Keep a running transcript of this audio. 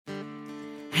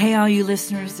Hey, all you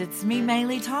listeners, it's me,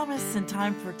 Maylee Thomas, and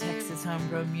time for Texas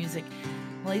Homegrown Music.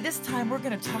 Well, this time we're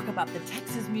going to talk about the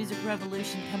Texas Music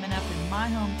Revolution coming up in my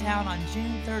hometown on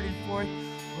June 3rd and 4th,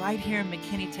 right here in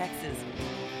McKinney, Texas.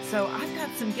 So I've got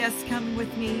some guests coming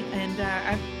with me, and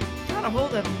I've got a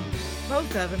hold of them,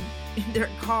 both of them, in their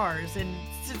cars, and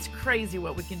it's crazy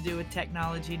what we can do with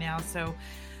technology now. So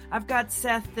I've got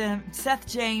Seth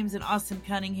James and Austin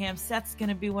Cunningham. Seth's going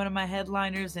to be one of my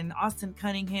headliners, and Austin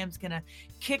Cunningham's going to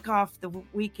kick off the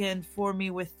weekend for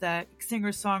me with the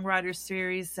singer-songwriter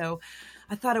series. So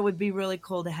I thought it would be really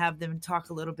cool to have them talk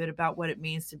a little bit about what it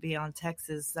means to be on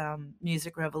Texas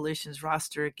Music Revolution's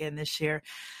roster again this year.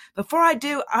 Before I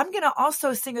do, I'm going to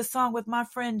also sing a song with my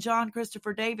friend John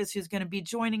Christopher Davis, who's going to be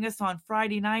joining us on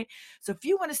Friday night. So if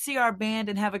you want to see our band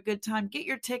and have a good time, get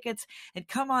your tickets and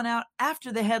come on out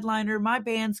after the headliner. My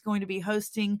band's going to be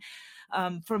hosting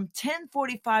from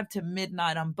 10:45 to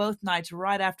midnight on both nights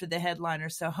right after the headliner.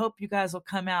 So hope you guys will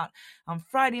come out. On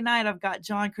Friday night, I've got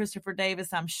John Christopher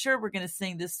Davis. I'm sure we're going to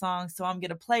sing this song, so I'm going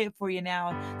to play it for you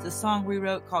now. It's a song we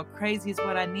wrote called Crazy Is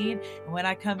What I Need. And when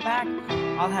I come back,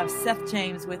 I'll have Seth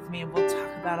James with me, and we'll talk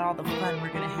about all the fun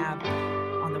we're going to have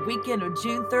on the weekend of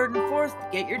June 3rd and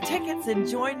 4th. Get your tickets and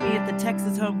join me at the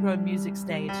Texas Homegrown Music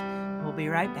Stage. We'll be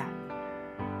right back.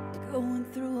 Going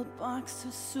through a box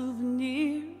of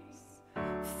souvenirs,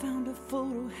 found a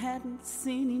photo hadn't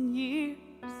seen in years.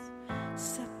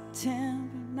 September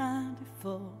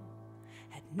 94,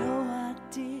 had no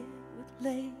idea what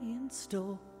lay in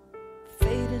store.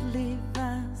 Faded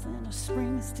Levi's and a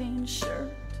Springsteen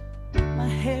shirt, my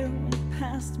hair went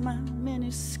past my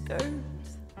mini skirt.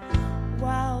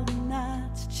 Wild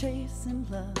nights chasing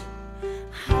love,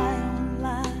 high on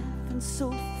life and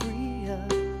so free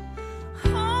of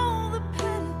all the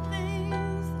petty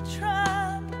things that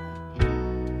try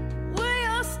weigh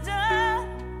us down.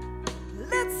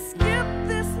 Let's skip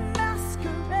this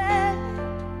masquerade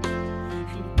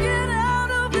and get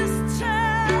out of this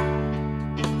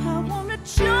town. I wanna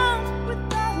jump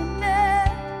without a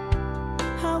net,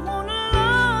 I wanna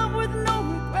love with no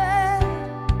regret.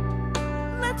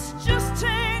 Let's just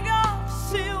take off,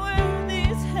 see where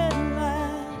these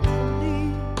headlights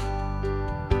lead.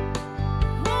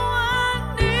 Oh, I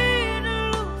need to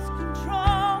lose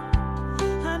control,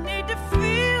 I need to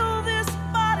feel this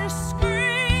body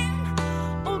scream.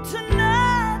 Oh,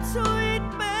 tonight, sweet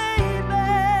baby,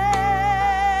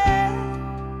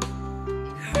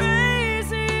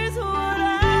 crazy is what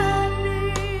I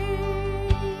need.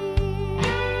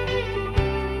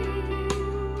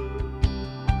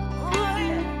 Oh,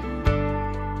 yeah.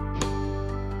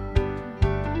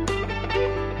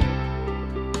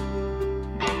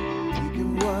 You can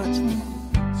watch the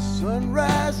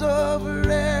sunrise over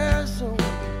Arizona,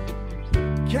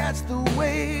 catch the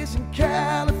waves in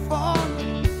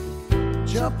California,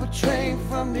 jump a train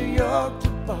from New York to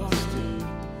Boston,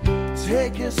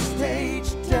 take a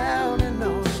stage down in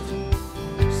Austin.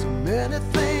 So many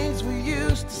things we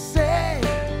used to say,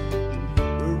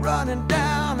 we're running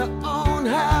down our own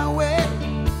highway.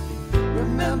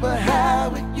 Remember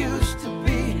how it used to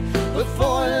be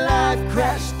before life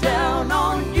crashed down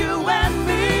on you and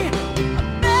me.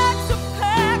 Our bags are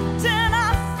packed and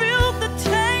I filled the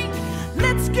tank.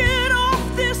 Let's get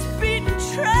off this beaten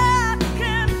track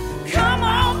and come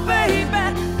on, baby,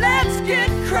 let's get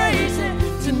crazy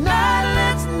tonight.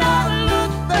 Let's not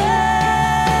look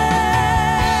back.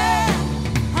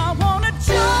 I wanna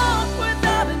jump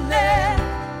without a net,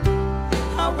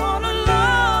 I wanna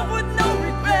love with no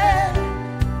regret.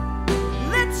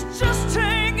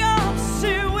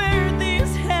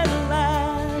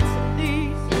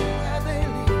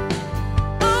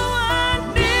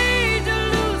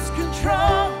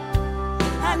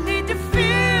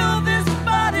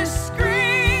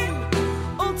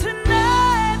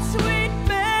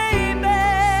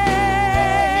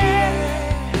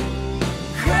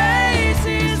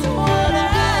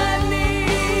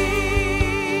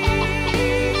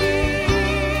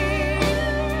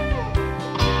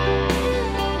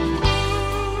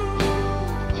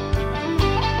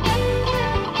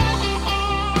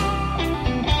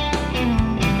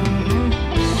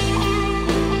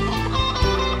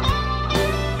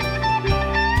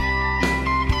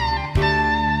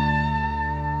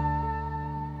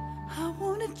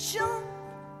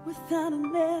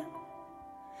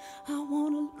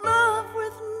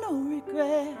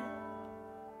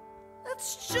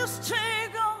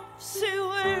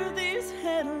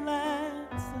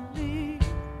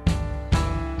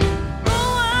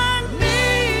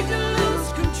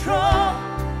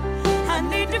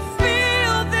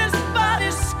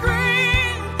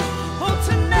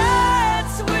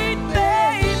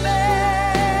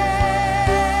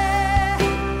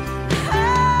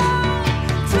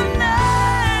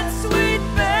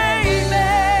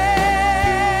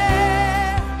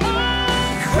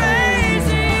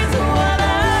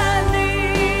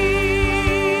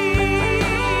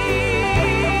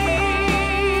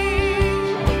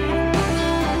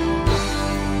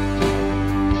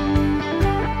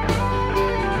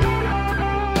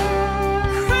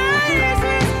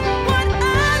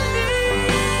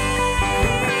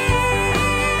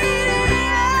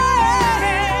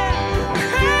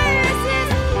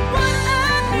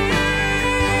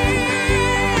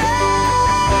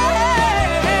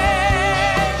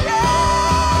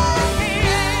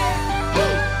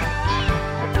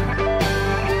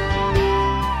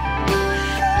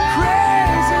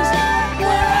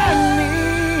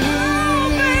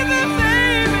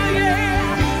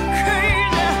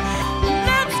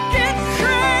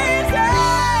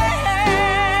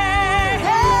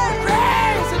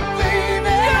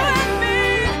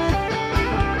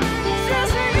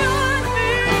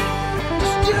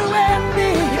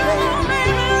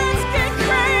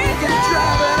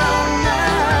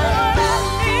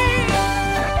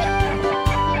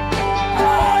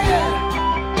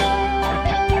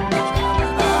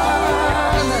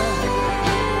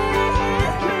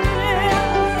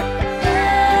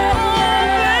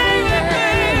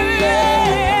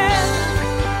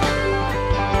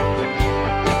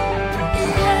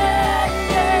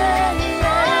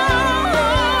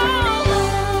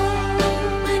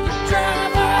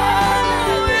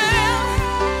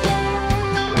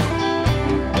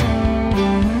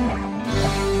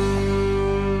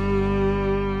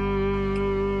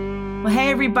 Well,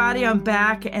 hey everybody, I'm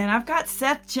back and I've got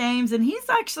Seth James and he's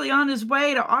actually on his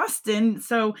way to Austin.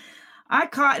 So I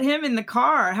caught him in the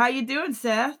car. How you doing,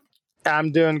 Seth?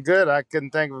 I'm doing good. I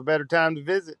couldn't think of a better time to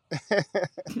visit.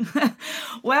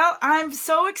 Well, I'm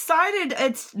so excited.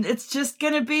 It's just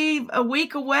going to be a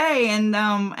week away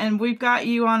and we've got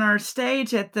you on our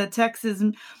stage at the Texas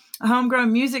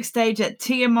Homegrown Music Stage at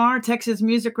TMR, Texas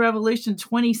Music Revolution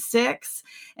 26.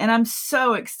 And I'm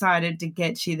so excited to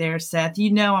get you there, Seth.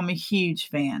 You know I'm a huge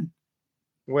fan.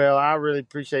 Well, I really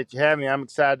appreciate you having me. I'm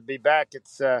excited to be back.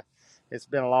 It's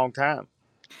been a long time.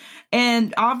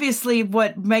 And obviously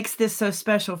what makes this so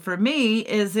special for me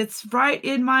is it's right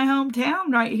in my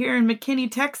hometown, right here in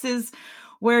McKinney, Texas,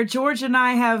 where George and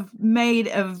I have made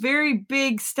a very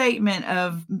big statement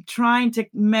of trying to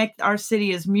make our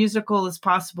city as musical as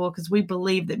possible because we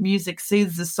believe that music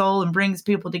soothes the soul and brings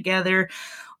people together,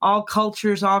 all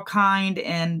cultures, all kind,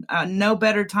 and no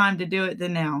better time to do it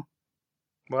than now.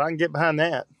 Well, I can get behind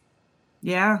that.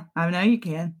 Yeah, I know you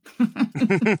can.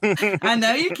 I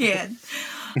know you can.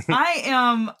 I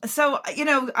am. So,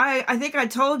 I think I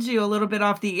told you a little bit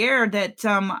off the air that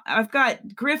I've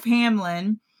got Griff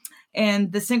Hamlin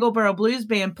and the Single Barrel Blues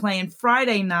Band playing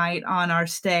Friday night on our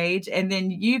stage. And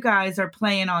then you guys are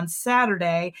playing on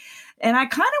Saturday. And I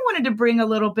kind of wanted to bring a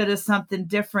little bit of something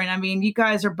different. I mean, you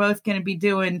guys are both going to be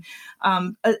doing,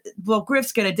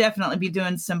 Griff's going to definitely be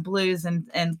doing some blues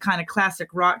and kind of classic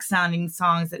rock sounding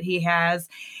songs that he has.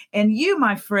 And you,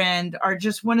 my friend, are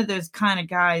just one of those kind of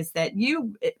guys that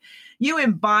you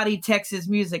embody Texas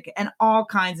music and all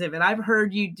kinds of it. I've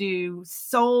heard you do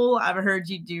soul. I've heard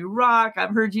you do rock.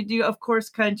 I've heard you do, of course,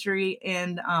 country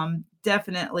and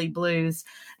definitely blues.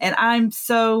 And I'm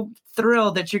so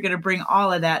thrilled that you're going to bring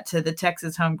all of that to the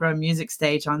Texas Homegrown Music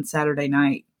Stage on Saturday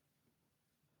night.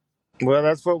 Well,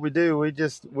 that's what we do.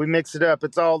 We mix it up.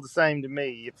 It's all the same to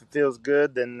me. If it feels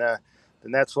good, then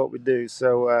that's what we do.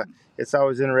 So it's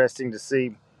always interesting to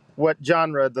see what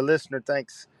genre the listener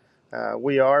thinks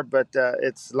we are, but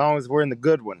it's as long as we're in the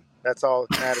good one, that's all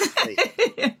that matters to me.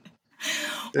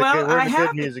 Well, we're in the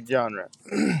good music genre.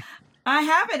 I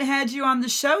haven't had you on the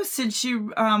show since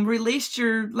you released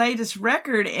your latest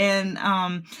record, and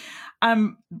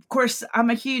of course, I'm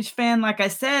a huge fan, like I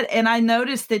said, and I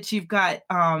noticed that you've got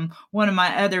one of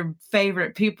my other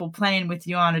favorite people playing with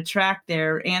you on a track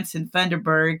there, Anson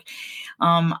Funderburg.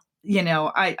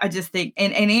 I just think,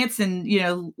 and Anson,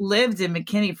 lived in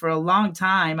McKinney for a long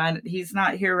time. He's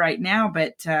not here right now,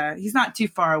 but he's not too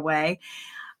far away.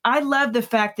 I love the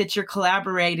fact that you're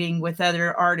collaborating with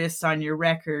other artists on your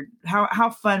record.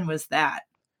 How fun was that?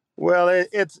 Well,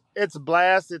 it's a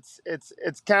blast.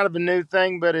 It's kind of a new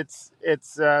thing, but it's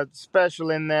special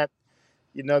in that,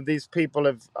 these people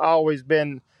have always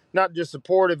been not just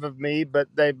supportive of me, but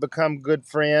they've become good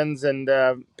friends and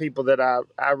people that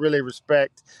I really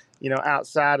respect,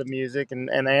 outside of music.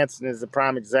 And Anson is a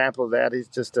prime example of that.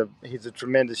 He's a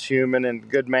tremendous human and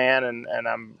good man. And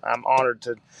I'm honored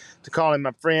to call him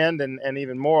my friend and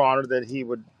even more honored that he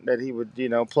would,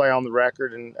 play on the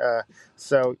record. And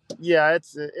so, yeah,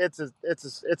 it's a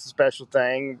special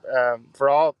thing for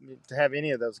all to have any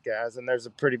of those guys. And there's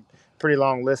a pretty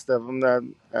long list of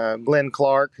them. Glenn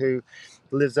Clark, who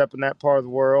lives up in that part of the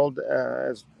world,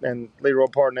 and Leroy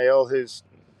Parnell, who's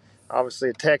obviously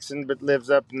a Texan but lives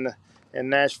up in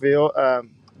Nashville.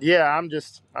 I'm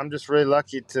just really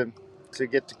lucky to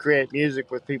get to create music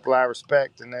with people I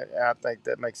respect, and I think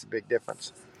that makes a big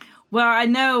difference. Well, I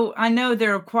know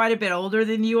they're quite a bit older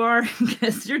than you are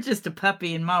because you're just a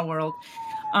puppy in my world.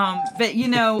 But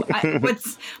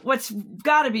what's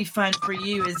got to be fun for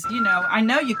you is, I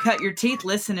know you cut your teeth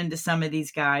listening to some of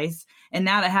these guys, and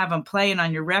now to have them playing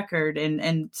on your record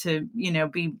and to,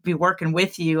 be working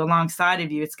with you alongside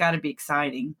of you, it's got to be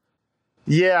exciting.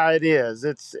 Yeah, it is.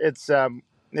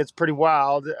 It's pretty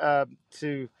wild I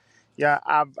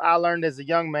learned as a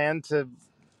young man to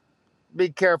be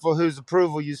careful whose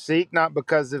approval you seek, not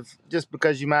because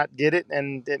you might get it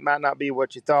and it might not be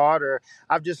what you thought, or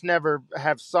I've just never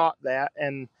have sought that,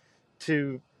 and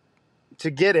to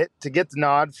get the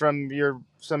nod from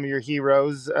some of your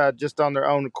heroes just on their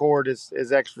own accord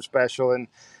is extra special,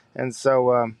 and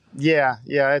so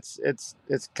it's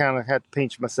kind of had to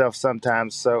pinch myself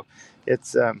sometimes. So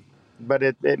it's but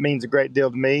it means a great deal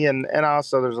to me, and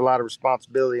also there's a lot of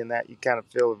responsibility in that. You kind of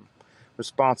feel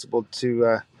responsible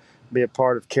to be a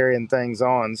part of carrying things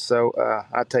on. So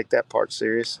I take that part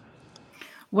serious.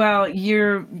 Well,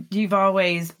 you've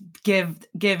always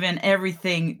given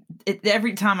everything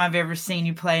every time I've ever seen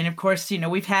you play. And of course,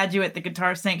 we've had you at the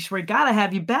Guitar Sanctuary. Got to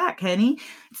have you back, honey.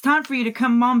 It's time for you to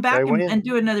come on back and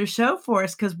do another show for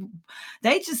us, because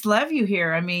they just love you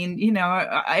here. I mean,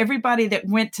 everybody that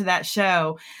went to that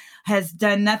show has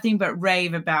done nothing but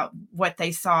rave about what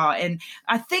they saw. And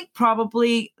I think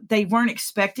probably they weren't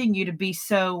expecting you to be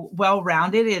so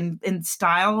well-rounded in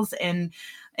styles, and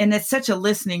it's such a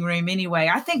listening room anyway.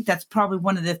 I think that's probably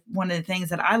one of the things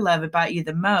that I love about you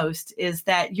the most, is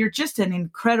that you're just an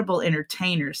incredible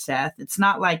entertainer, Seth. It's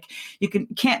not like you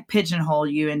can't pigeonhole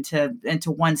you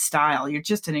into one style. You're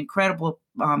just an incredible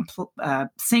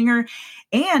singer,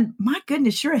 and my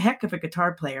goodness, you're a heck of a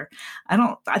guitar player.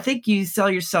 I think you sell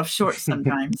yourself short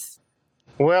sometimes.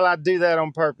 Well, I do that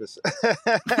on purpose.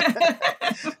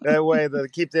 That way to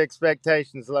keep the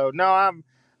expectations low. No, I'm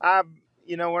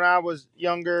when I was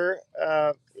younger,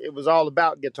 it was all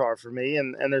about guitar for me,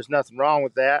 and there's nothing wrong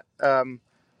with that.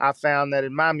 I found that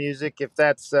in my music,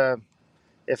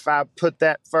 if I put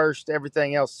that first,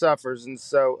 everything else suffers. And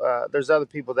so there's other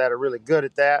people that are really good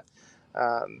at that.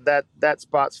 That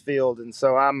spot's filled. And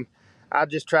so I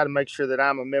just try to make sure that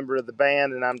I'm a member of the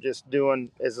band, and I'm just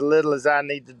doing as little as I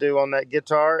need to do on that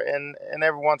guitar. And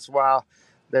every once in a while,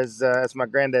 there's, as my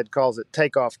granddad calls it,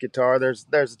 takeoff guitar. There's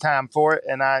a time for it,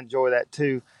 and I enjoy that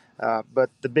too. But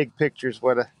the big picture is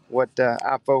what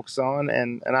I focus on,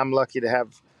 and I'm lucky to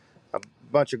have a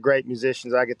bunch of great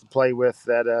musicians I get to play with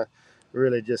that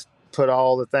really just put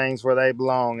all the things where they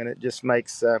belong, and it just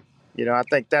makes I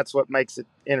think that's what makes it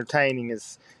entertaining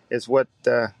is what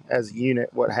as a unit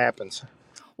what happens.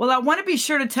 Well, I want to be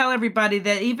sure to tell everybody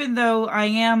that even though I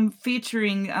am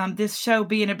featuring this show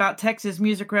being about Texas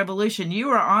Music Revolution,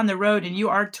 you are on the road and you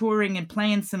are touring and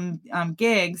playing some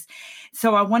gigs.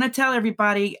 So I want to tell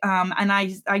everybody, and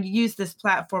I use this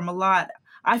platform a lot,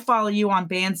 I follow you on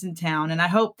Bandsintown, and I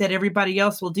hope that everybody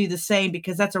else will do the same,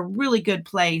 because that's a really good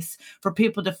place for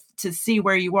people to see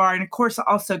where you are. And of course,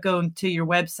 also going to your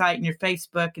website and your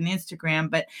Facebook and Instagram.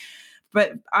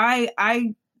 But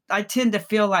I tend to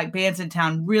feel like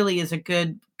Bandsintown really is a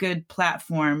good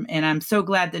platform, and I'm so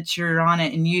glad that you're on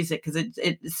it and use it, because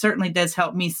it certainly does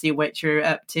help me see what you're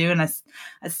up to. And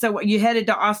so you headed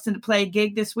to Austin to play a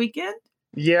gig this weekend?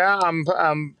 Yeah,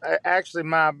 I'm actually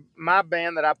my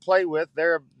band that I play with.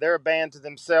 They're a band to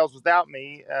themselves without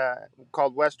me,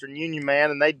 called Western Union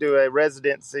Man, and they do a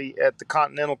residency at the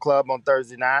Continental Club on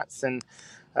Thursday nights. And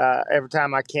every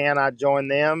time I can, I join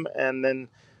them. And then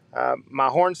my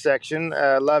horn section,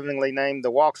 lovingly named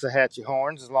the Waxahachie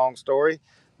Horns, is a long story.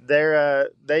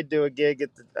 They do a gig at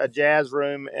a jazz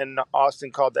room in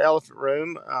Austin called the Elephant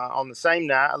Room on the same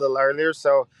night, a little earlier.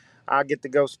 So I get to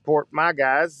go support my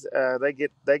guys. They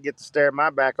get to stare at my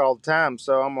back all the time,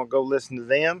 so I'm gonna go listen to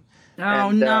them. Oh,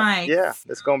 nice! Yeah,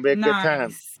 it's gonna be a good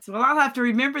time. Well, I'll have to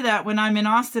remember that when I'm in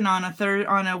Austin on a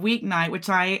weeknight, which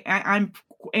I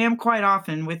am quite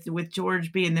often with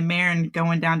George being the mayor and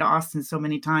going down to Austin so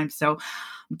many times. So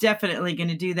I'm definitely going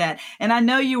to do that. And I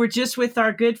know you were just with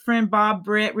our good friend Bob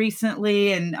Britt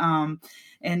recently, and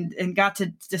got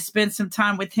to spend some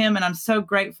time with him. And I'm so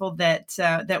grateful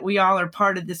that we all are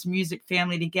part of this music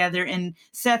family together. And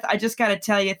Seth, I just got to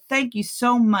tell you, thank you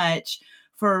so much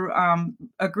for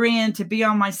agreeing to be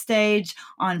on my stage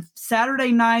on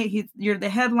Saturday night. You're the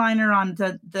headliner on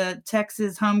the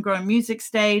Texas Homegrown Music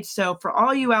stage. So for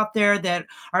all you out there that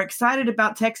are excited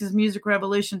about Texas Music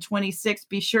Revolution 26,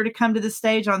 be sure to come to the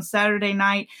stage on Saturday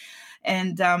night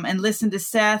and listen to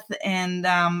Seth and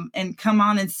come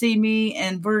on and see me.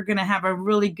 And we're going to have a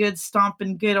really good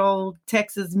stomping, good old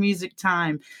Texas music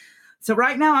time. So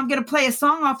right now I'm going to play a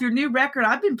song off your new record.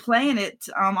 I've been playing it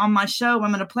on my show.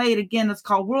 I'm going to play it again. It's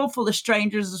called World Full of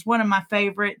Strangers. It's one of my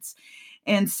favorites.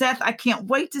 And Seth, I can't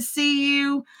wait to see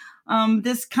you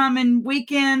this coming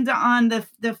weekend on the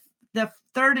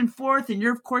 3rd and 4th. And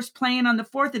you're, of course, playing on the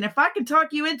 4th. And if I can talk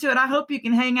you into it, I hope you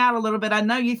can hang out a little bit. I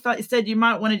know you said you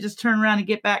might want to just turn around and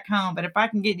get back home. But if I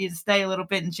can get you to stay a little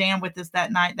bit and jam with us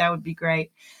that night, that would be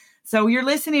great. So you're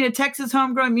listening to Texas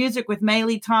Homegrown Music with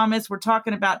Maylee Thomas. We're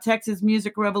talking about Texas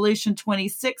Music Revolution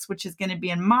 26, which is going to be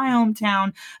in my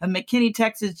hometown of McKinney,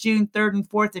 Texas, June 3rd and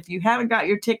 4th. If you haven't got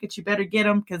your tickets, you better get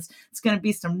them, because it's going to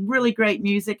be some really great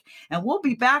music. And we'll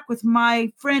be back with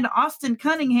my friend Austin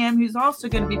Cunningham, who's also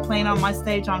going to be playing on my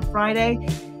stage on Friday.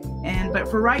 But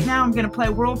for right now, I'm going to play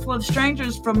World Full of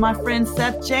Strangers from my friend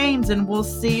Seth James, and we'll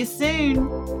see you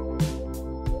soon.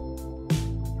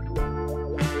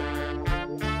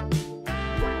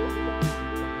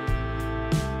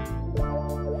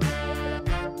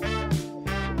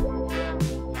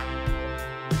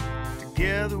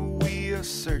 Together we are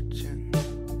searching.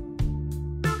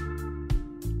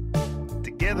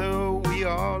 Together we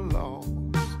are lost.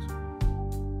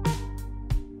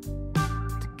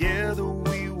 Together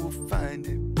we will find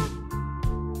it.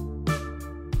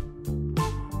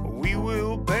 We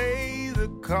will pay the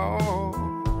cost.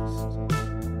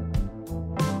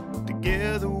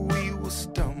 Together we will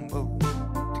stumble.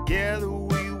 Together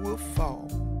we will fall.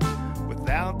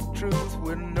 Without the truth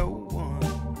we're no one.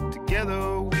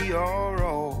 Together we are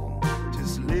all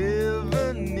just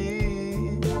living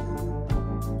in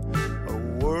a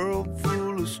world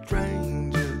full of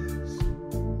strangers.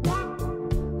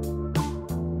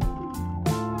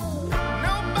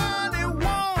 Nobody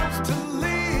wants to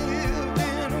live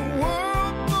in a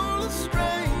world full of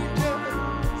strangers.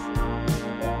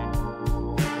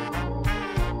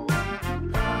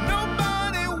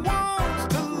 Nobody wants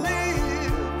to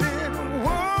live in a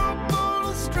world full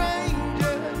of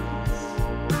strangers.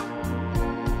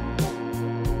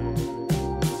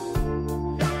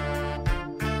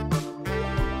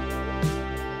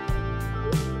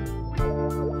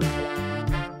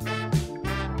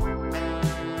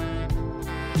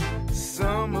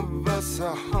 Some of us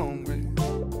are hungry.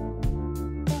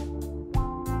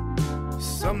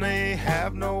 Some may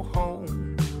have no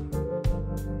home.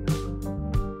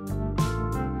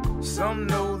 Some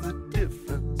know the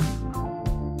difference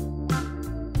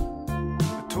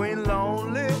between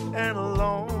lonely and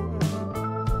alone.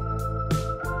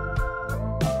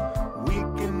 We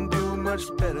can do much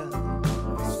better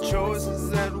these choices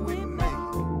that we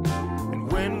make.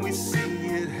 And when we see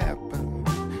it happen,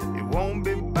 it won't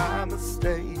be by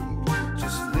mistake.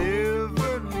 Just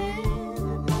living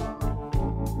in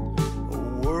a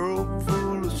world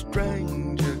full of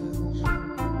strangers.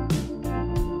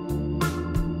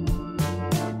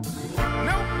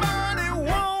 Nobody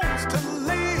wants to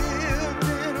live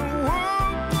in a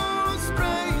world full of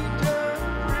strangers.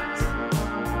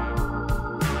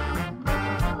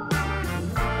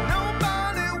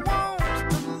 Nobody wants to live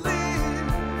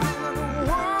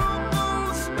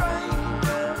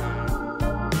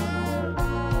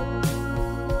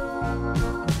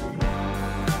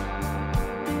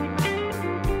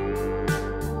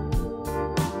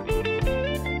a world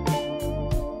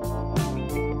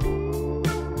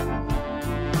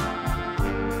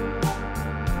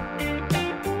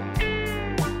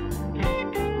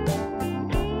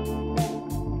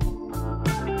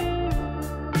of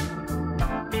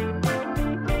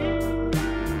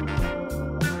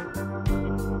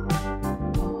strangers.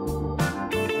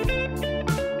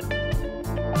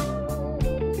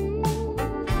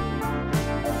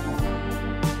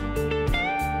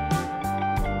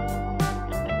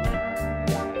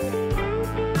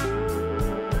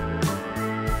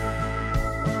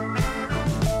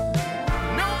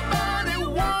 Nobody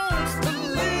wants to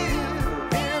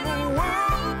live in a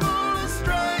world full of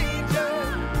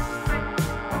strangers.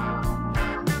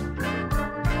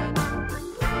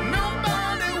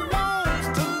 Nobody wants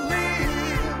to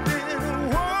live in a world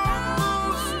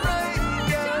full of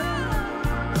strangers.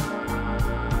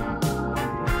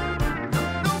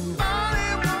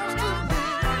 Nobody wants to live.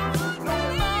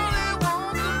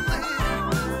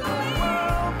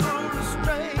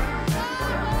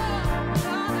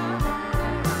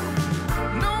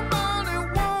 Nobody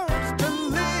wants to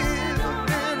live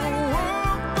in a world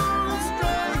full of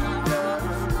strangers.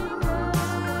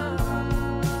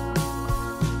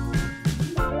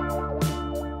 Nobody wants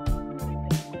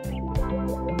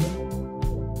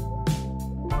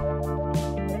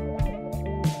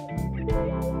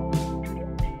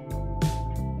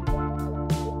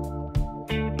to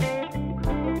live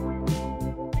in a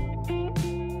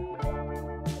world full of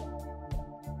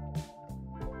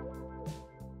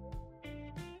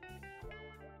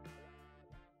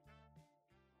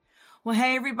Well,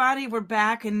 hey everybody, we're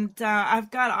back, and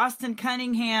I've got Austin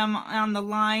Cunningham on the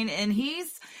line, and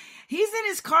he's in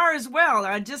his car as well.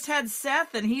 I just had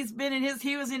Seth, and he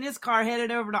was in his car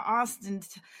headed over to Austin,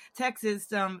 Texas,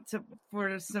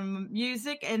 for some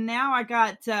music, and now I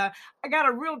got a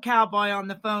real cowboy on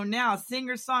the phone now,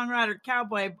 singer songwriter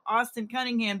cowboy Austin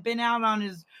Cunningham, been out on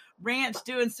his ranch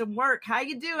doing some work. How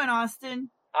you doing,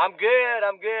 Austin? I'm good.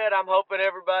 I'm hoping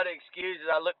everybody excuses.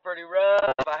 I look pretty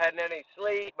rough. I hadn't any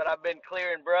sleep, but I've been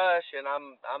clearing brush, and I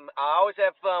always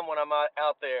have fun when I'm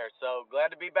out there. So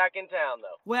glad to be back in town,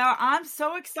 though. Well, I'm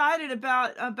so excited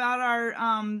about our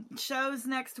shows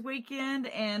next weekend,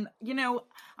 and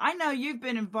I know you've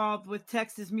been involved with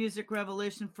Texas Music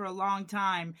Revolution for a long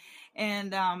time,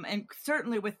 and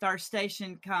certainly with our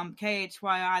station,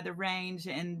 KHYI, The Range,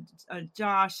 and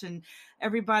Josh, and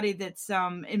everybody that's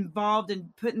involved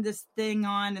in putting this thing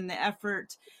on and the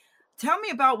effort. Tell me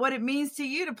about what it means to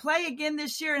you to play again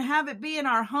this year and have it be in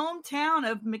our hometown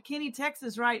of McKinney,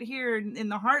 Texas, right here in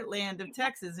the heartland of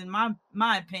Texas, in my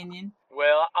opinion.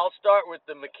 Well, I'll start with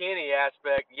the McKinney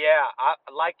aspect. Yeah, I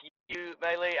like you,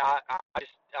 Maylee.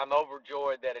 I'm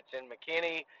overjoyed that it's in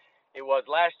McKinney. It was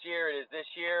last year. It is this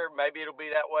year. Maybe it'll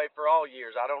be that way for all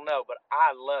years. I don't know, but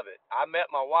I love it. I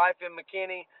met my wife in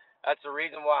McKinney. That's the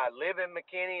reason why I live in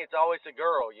McKinney. It's always a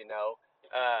girl, you know.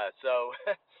 So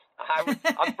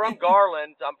I'm from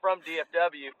Garland. I'm from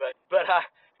DFW, but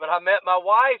I met my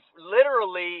wife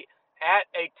literally at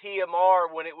a TMR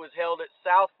when it was held at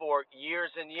South Fork years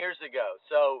and years ago.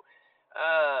 So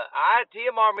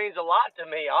TMR means a lot to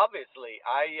me. Obviously,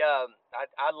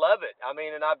 I love it. I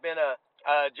mean, and I've been a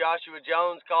Joshua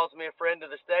Jones calls me a friend of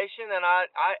the station, and I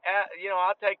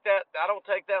take that. I don't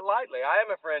take that lightly. I am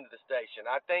a friend of the station.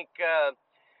 I think.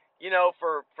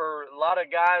 For a lot of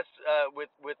guys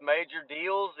with major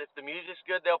deals, if the music's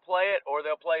good, they'll play it, or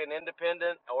they'll play an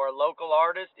independent or a local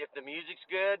artist. If the music's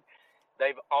good,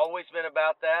 they've always been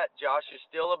about that. Josh is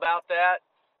still about that.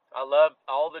 I love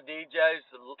all the DJs.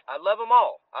 I love them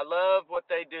all. I love what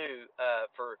they do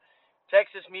for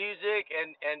Texas music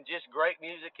and just great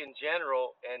music in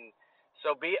general. And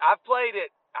so I've played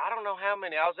it. I don't know how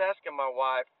many. I was asking my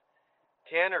wife,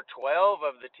 10 or 12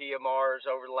 of the TMRs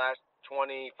over the last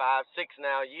 25, 6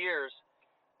 now years.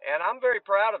 And I'm very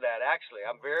proud of that, actually.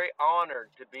 I'm very honored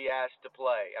to be asked to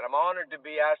play. And I'm honored to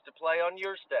be asked to play on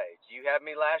your stage. You had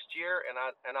me last year, and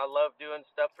I love doing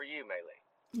stuff for you, Maylee.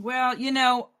 Well,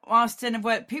 Austin,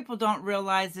 what people don't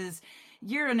realize is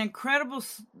you're an incredible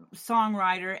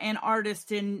songwriter and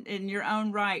artist in your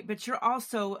own right, but you're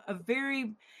also a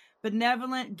very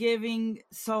benevolent, giving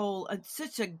soul,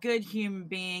 such a good human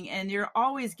being, and you're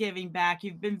always giving back.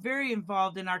 You've been very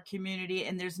involved in our community,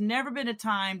 and there's never been a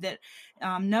time that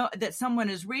that someone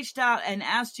has reached out and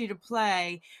asked you to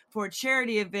play for a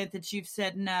charity event that you've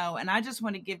said no. And I just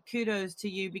want to give kudos to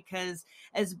you, because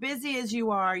as busy as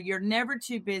you are, you're never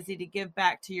too busy to give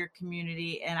back to your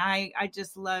community. And I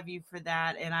just love you for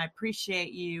that. And I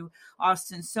appreciate you,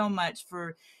 Austin, so much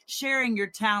for sharing your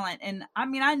talent. And I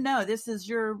mean, I know this is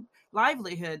your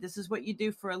livelihood. This is what you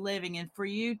do for a living. And for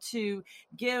you to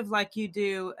give like you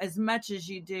do, as much as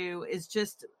you do, is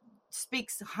just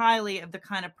speaks highly of the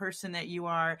kind of person that you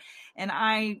are. And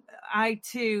I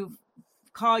too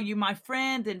call you my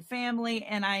friend and family,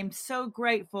 and I'm so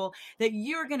grateful that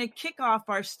you're going to kick off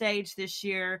our stage this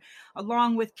year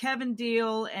along with Kevin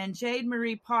Deal and Jade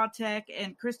Marie Pautek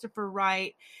and Christopher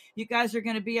Wright. You guys are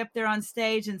going to be up there on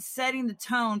stage and setting the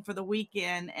tone for the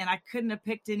weekend, and I couldn't have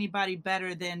picked anybody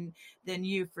better than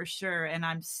you, for sure. And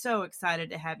I'm so excited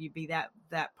to have you be that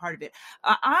part of it.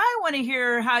 I want to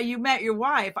hear how you met your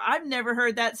wife. I've never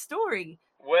heard that story.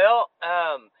 Well,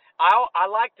 I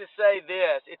like to say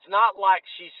this. It's not like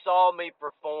she saw me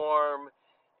perform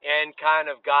and kind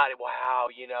of got it. Wow,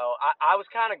 I was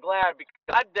kind of glad, because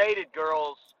I dated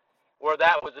girls where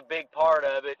that was a big part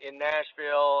of it in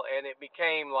Nashville, and it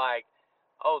became like,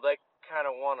 oh, they kind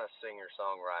of want a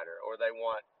singer-songwriter, or they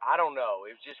want, I don't know.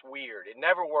 It was just weird. It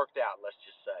never worked out, let's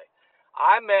just say.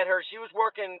 I met her. She was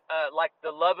working like the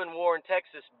Love and War in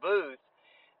Texas booth,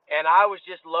 and I was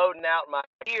just loading out my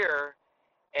gear.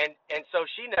 And so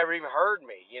she never even heard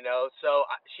me, So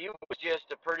she was just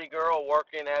a pretty girl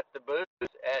working at the booth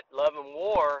at Love and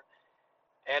War,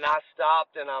 and I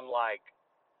stopped, and I'm like,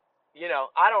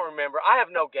 I don't remember. I have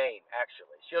no game,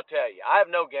 actually. She'll tell you, I have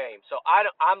no game. So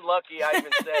I'm lucky I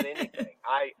even said anything.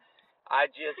 I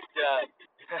just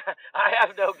I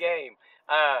have no game.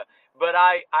 But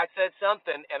I said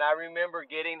something, and I remember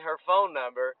getting her phone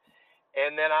number.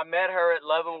 And then I met her at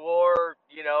Love and War,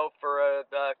 for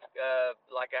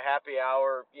like a happy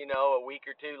hour, a week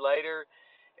or two later.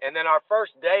 And then our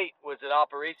first date was at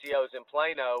Aparicio's in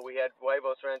Plano. We had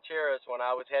Huevos Rancheros when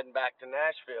I was heading back to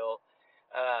Nashville.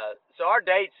 So our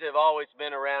dates have always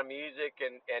been around music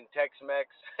and Tex-Mex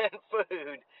and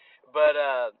food. But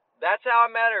that's how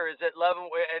I met her, is at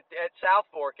at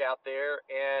South Fork out there.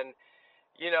 And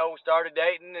we started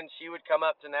dating, and she would come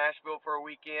up to Nashville for a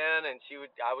weekend, and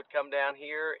I would come down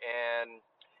here, and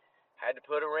had to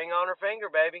put a ring on her finger,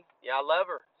 baby. Yeah, I love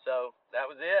her. So that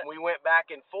was it. We went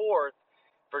back and forth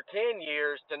for 10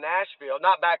 years to Nashville.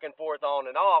 Not back and forth on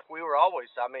and off. We were always,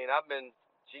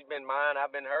 she's been mine,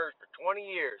 I've been hers for 20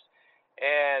 years.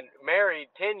 And married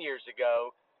 10 years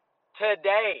ago.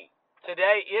 Today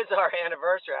is our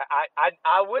anniversary.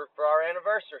 I would for our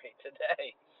anniversary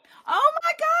today. Oh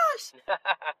my gosh!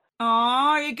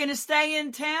 Oh, are you going to stay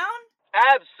in town?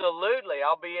 Absolutely,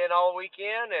 I'll be in all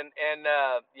weekend, and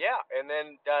yeah, and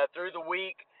then through the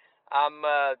week, I'm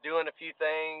doing a few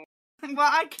things.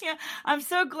 Well, I'm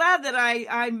so glad that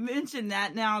I mentioned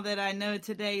that now that I know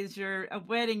today is your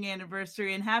wedding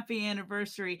anniversary, and happy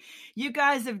anniversary. You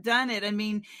guys have done it. I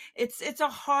mean, it's a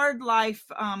hard life,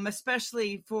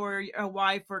 especially for a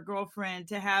wife or girlfriend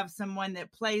to have someone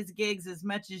that plays gigs as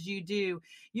much as you do.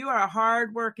 You are a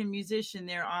hard working musician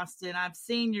there, Austin. I've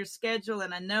seen your schedule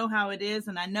and I know how it is,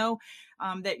 and I know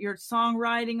that you're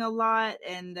songwriting a lot,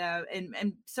 and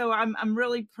so I'm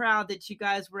really proud that you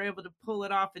guys were able to pull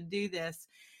it off and do this.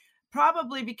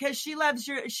 Probably because she loves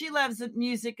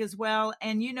music as well,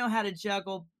 and you know how to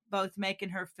juggle both making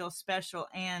her feel special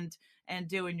and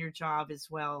doing your job as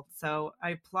well. So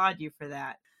I applaud you for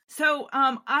that. So,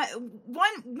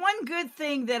 one good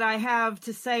thing that I have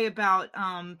to say about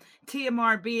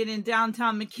TMR being in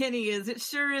downtown McKinney is it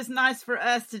sure is nice for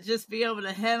us to just be able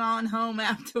to head on home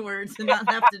afterwards and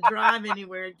not have to drive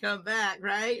anywhere and come back,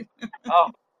 right?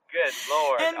 Oh, good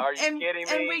Lord! Are you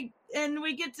kidding me? And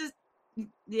we get to.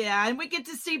 Yeah, and we get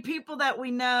to see people that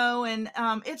we know, and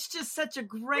it's just such a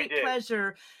great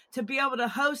pleasure to be able to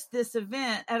host this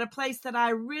event at a place that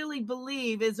I really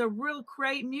believe is a real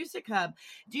great music hub.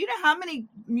 Do you know how many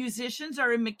musicians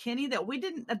are in McKinney that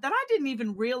I didn't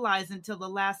even realize until the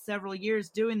last several years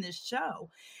doing this show?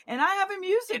 And I have a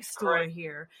music store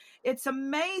here. It's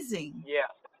amazing. Yeah.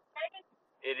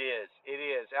 It is.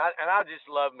 And I just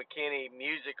love McKinney,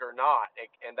 music or not,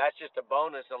 and that's just a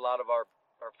bonus. A lot of our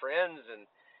friends and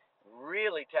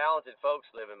really talented folks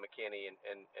live in McKinney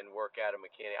and work out of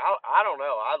McKinney. I don't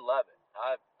know. I love it.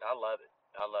 I love it.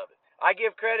 I love it. I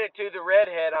give credit to the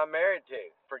redhead I'm married to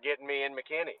for getting me in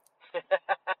McKinney.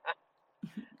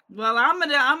 Well, I'm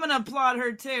gonna applaud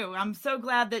her too. I'm so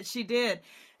glad that she did.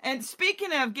 And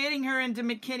speaking of getting her into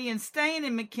McKinney and staying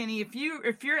in McKinney,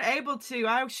 if you're able to,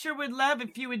 I sure would love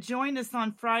if you would join us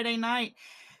on Friday night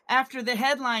after the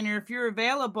headliner, if you're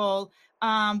available.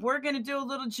 We're going to do a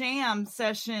little jam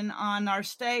session on our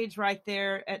stage right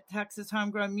there at Texas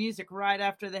Homegrown Music right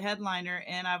after the headliner,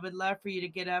 and I would love for you to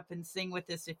get up and sing with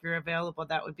us if you're available.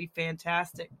 That would be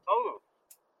fantastic. Oh,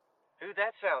 dude,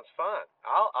 that sounds fun.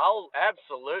 I'll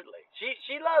absolutely.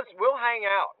 She loves. We'll hang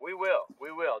out. We will.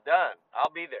 Done.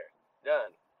 I'll be there.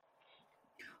 Done.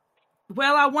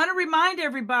 Well, I want to remind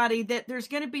everybody that there's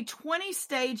going to be 20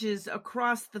 stages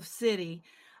across the city.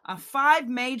 5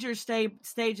 major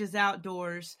stages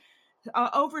outdoors,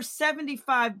 over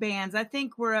 75 bands. I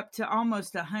think we're up to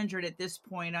almost 100 at this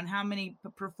point on how many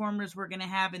performers we're going to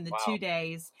have in the 2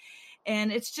 days.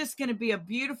 And it's just going to be a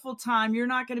beautiful time. You're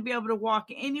not going to be able to walk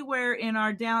anywhere in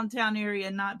our downtown area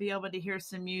and not be able to hear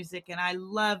some music. And I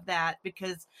love that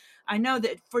because I know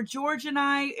that for George and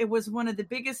I, it was one of the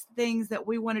biggest things that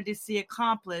we wanted to see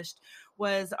accomplished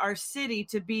was our city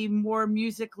to be more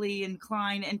musically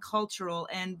inclined and cultural.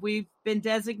 And we've been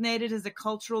designated as a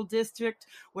cultural district.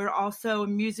 We're also a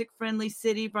music-friendly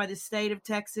city by the state of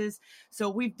Texas. So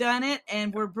we've done it,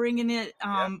 and we're bringing it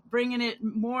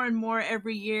more and more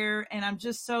every year. And I'm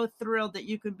just so thrilled that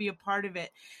you could be a part of it.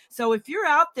 So if you're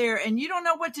out there and you don't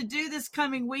know what to do this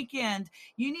coming weekend,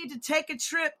 you need to take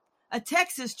a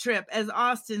Texas trip, as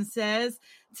Austin says,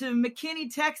 to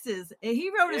McKinney, Texas. He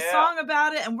wrote a song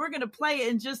about it, and we're going to play it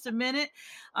in just a minute.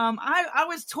 I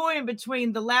was toying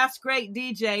between The Last Great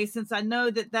DJ, since I know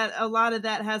that a lot of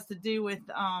that has to do with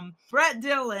Brett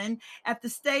Dillon at the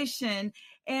station,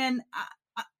 and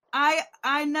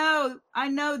I know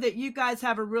that you guys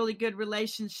have a really good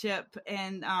relationship,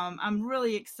 and I'm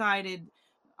really excited,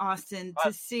 Austin,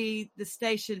 to see the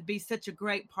station be such a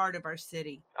great part of our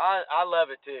city. I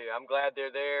love it too. I'm glad they're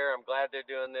there. I'm glad they're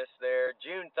doing this there.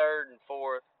 June 3rd and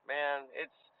 4th, man,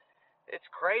 it's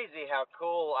crazy how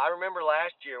cool. I remember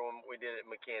last year when we did it at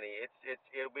McKinney.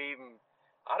 It'll be even,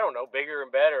 I don't know, bigger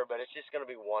and better, but it's just going to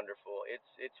be wonderful.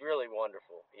 It's really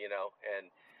wonderful, you know.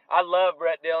 And I love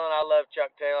Brett Dillon. I love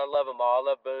Chuck Taylor. I love them all.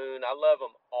 I love Boone. I love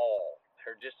them all.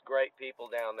 They're just great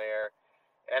people down there.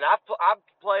 And I've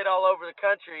played all over the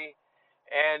country,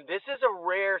 and this is a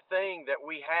rare thing that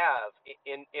we have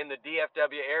in the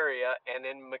DFW area and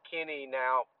in McKinney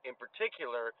now in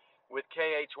particular with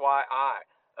KHYI.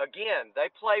 Again,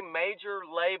 they play major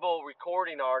label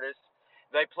recording artists,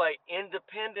 they play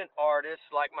independent artists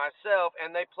like myself,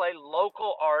 and they play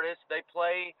local artists.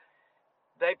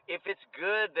 If it's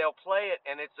good, they'll play it,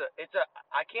 and it's a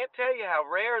I can't tell you how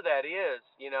rare that is,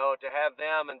 you know, to have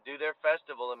them and do their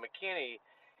festival in McKinney.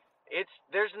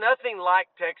 There's nothing like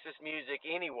Texas music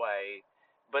anyway,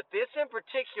 but this in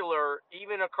particular,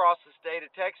 even across the state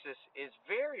of Texas, is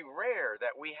very rare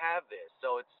that we have this.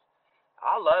 So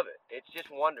I love it. It's just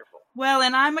wonderful. Well,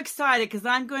 and I'm excited because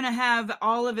I'm going to have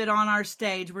all of it on our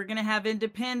stage. We're going to have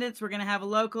independents, we're going to have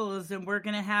locals, and we're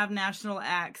going to have national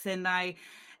acts. And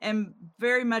am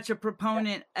very much a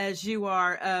proponent, as you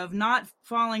are, of not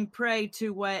falling prey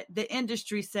to what the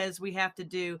industry says we have to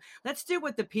do. Let's do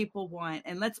what the people want,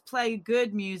 and let's play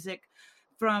good music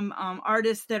from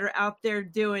artists that are out there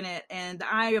doing it. And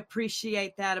I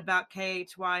appreciate that about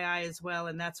KHYI as well.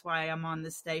 And that's why I'm on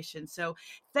this station. So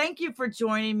thank you for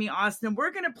joining me, Austin.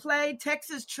 We're going to play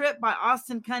Texas Trip by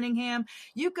Austin Cunningham.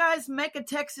 You guys make a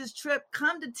Texas trip.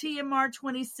 Come to TMR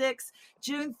 26,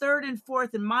 June 3rd and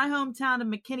 4th in my hometown of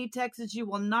McKinney, Texas. You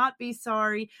will not be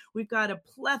sorry. We've got a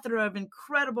plethora of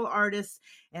incredible artists,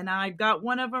 and I've got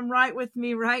one of them right with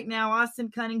me right now, Austin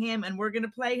Cunningham, and we're going to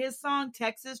play his song,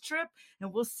 Texas Trip,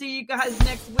 and we'll see you guys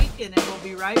next weekend, and we'll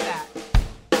be right back.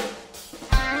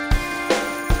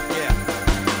 Yeah.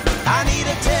 I need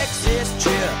a Texas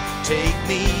trip. Take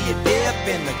me a dip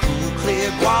in the cool, clear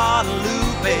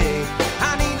Guadalupe.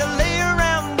 I need to lay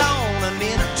around on an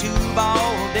inner tube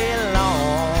all day long.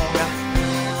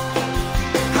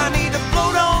 I need to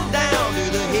float on down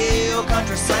to the hill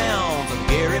country sounds of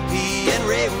Gary P. and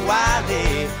Ray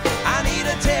Wiley. I need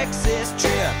a Texas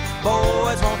trip.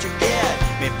 Boys, won't you get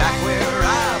me back where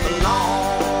I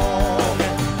belong?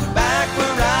 Back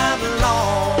where I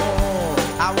belong.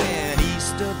 I went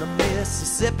east of the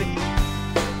Mississippi.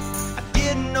 I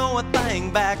didn't know a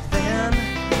thing back then.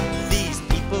 These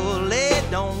people, they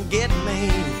don't get me.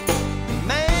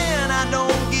 Man, I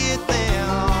don't get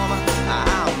them.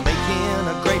 I'm making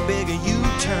a great big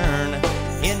U-turn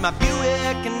in my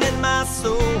Buick and in my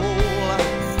soul.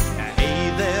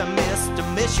 Hey there, Mr.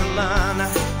 Michelin,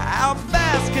 how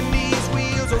fast can these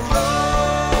wheels roll?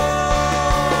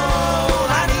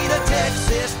 I need a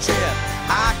Texas trip.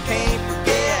 I can't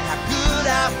forget how good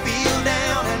I feel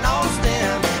down in Austin.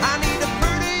 I need the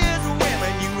prettiest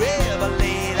women you ever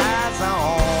laid eyes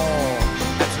on.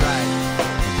 That's right.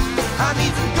 I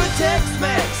need some good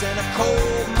Tex-Mex and a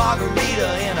cold margarita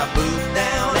in a booth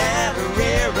down at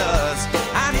Herrera's.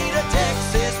 I need a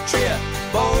Texas trip.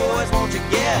 Boys, won't you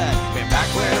get me back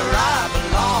where I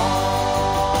belong?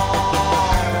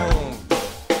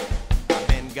 I've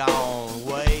been gone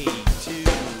way too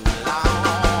long.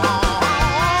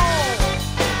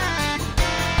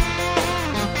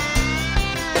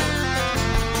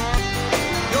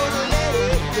 Gonna let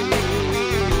it go.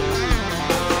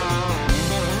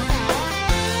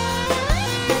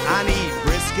 I need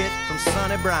brisket from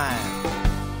Sonny Bryan.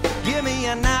 Give me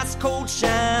a nice cold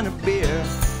shine of beer.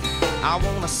 I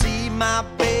wanna see my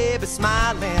baby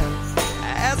smiling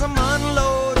as I'm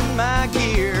unloading my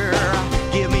gear.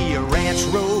 Give me a ranch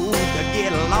road to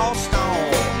get lost on,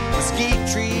 mesquite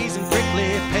trees and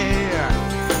prickly pear.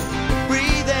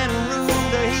 Breathing room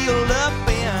to heal up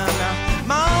in.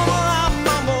 Mama, I'm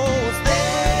almost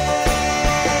there.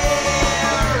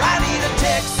 I need a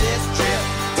Texas trip.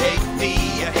 Take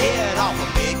me ahead off a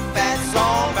big fat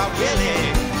song by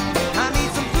Willie. I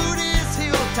need some foodies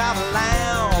hilltop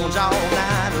lounge all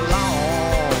night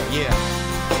long, yeah.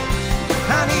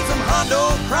 I need some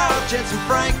Hondo Crouch and some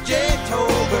Frank J.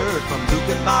 Tolbert from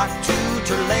Lukenbach to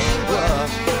Terlingua.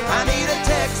 I need a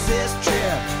Texas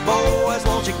trip. Boys,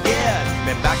 won't you get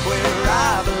me back where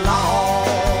I belong?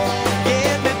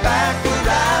 Get me back where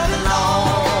I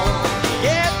belong.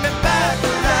 Get me back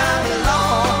where I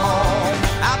belong.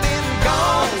 I've been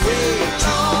gone way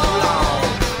too long.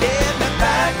 Get me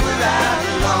back where I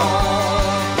belong.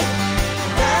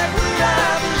 Back where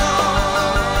I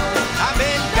belong. I've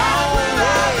been gone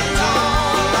way too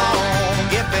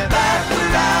long. Get me back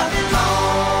where I belong.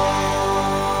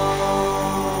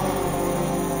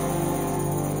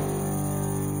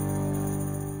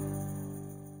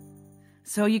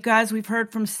 So, you guys, we've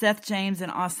heard from Seth James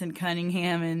and Austin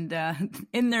Cunningham, and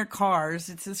in their cars.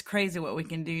 It's just crazy what we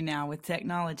can do now with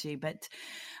technology. But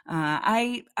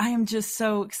I am just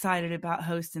so excited about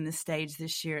hosting the stage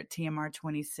this year at TMR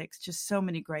 26. Just so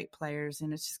many great players,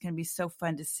 and it's just going to be so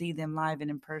fun to see them live and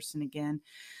in person again.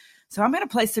 So I'm going to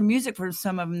play some music for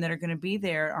some of them that are going to be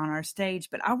there on our stage.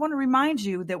 But I want to remind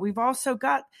you that we've also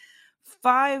got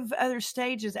 5 other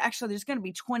stages. Actually, there's going to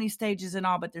be 20 stages in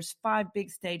all, but there's 5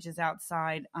 big stages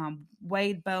outside.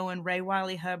 Wade Bowen, Ray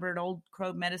Wiley Hubbard, Old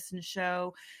Crow Medicine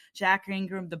Show, Jack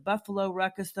Ingram, the Buffalo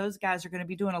Ruckus. Those guys are going to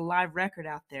be doing a live record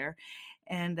out there.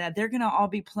 And they're going to all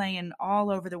be playing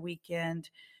all over the weekend.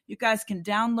 You guys can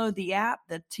download the app,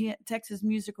 the Texas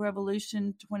Music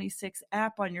Revolution 26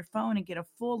 app on your phone and get a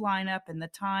full lineup and the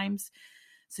times,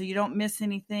 so you don't miss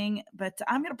anything. But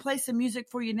I'm going to play some music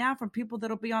for you now from people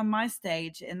that'll be on my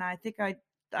stage. And I think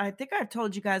I've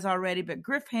told you guys already, but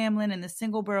Griff Hamlin and the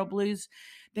Single Barrel Blues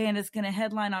Band is going to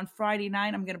headline on Friday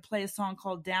night. I'm going to play a song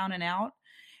called Down and Out.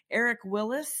 Eric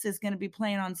Willis is going to be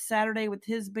playing on Saturday with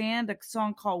his band, a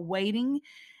song called Waiting.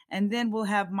 And then we'll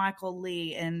have Michael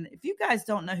Lee. And if you guys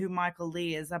don't know who Michael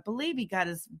Lee is, I believe he got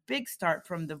his big start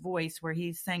from The Voice, where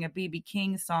he sang a B.B.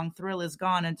 King song, Thrill Is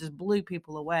Gone, and just blew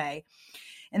people away.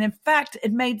 And in fact,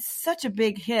 it made such a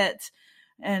big hit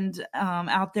and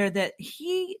out there that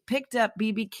he picked up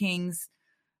B.B. King's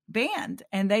band,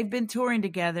 and they've been touring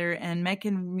together and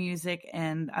making music.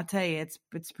 And I tell you,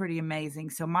 it's pretty amazing.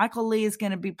 So Michael Lee is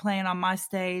going to be playing on my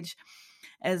stage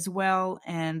as well,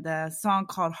 and a song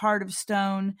called Heart of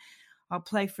Stone I'll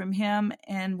play from him.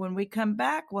 And when we come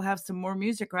back, we'll have some more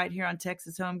music right here on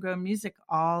Texas Homegrown Music,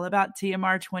 all about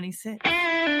TMR 26.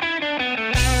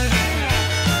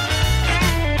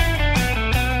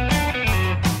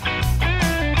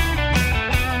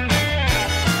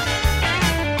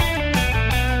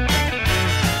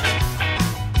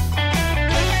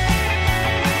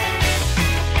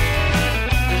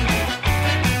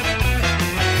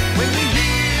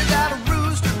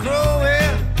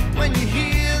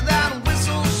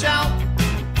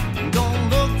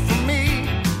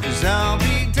 I'll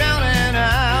be down and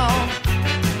out.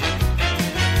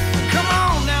 Come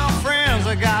on now, friends,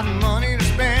 I got money to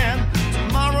spend.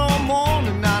 Tomorrow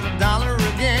morning, not a dollar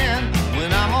again.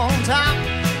 When I'm on top,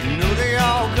 you know they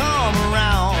all come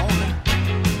around.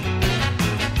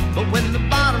 But when the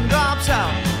bottom drops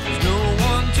out, there's no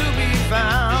one to be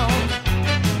found.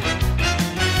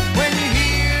 When you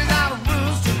hear that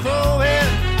rooster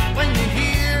crowing, when you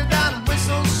hear that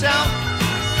whistle shout,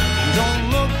 don't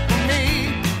look for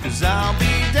me, 'cause I'll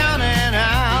be down and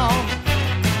out.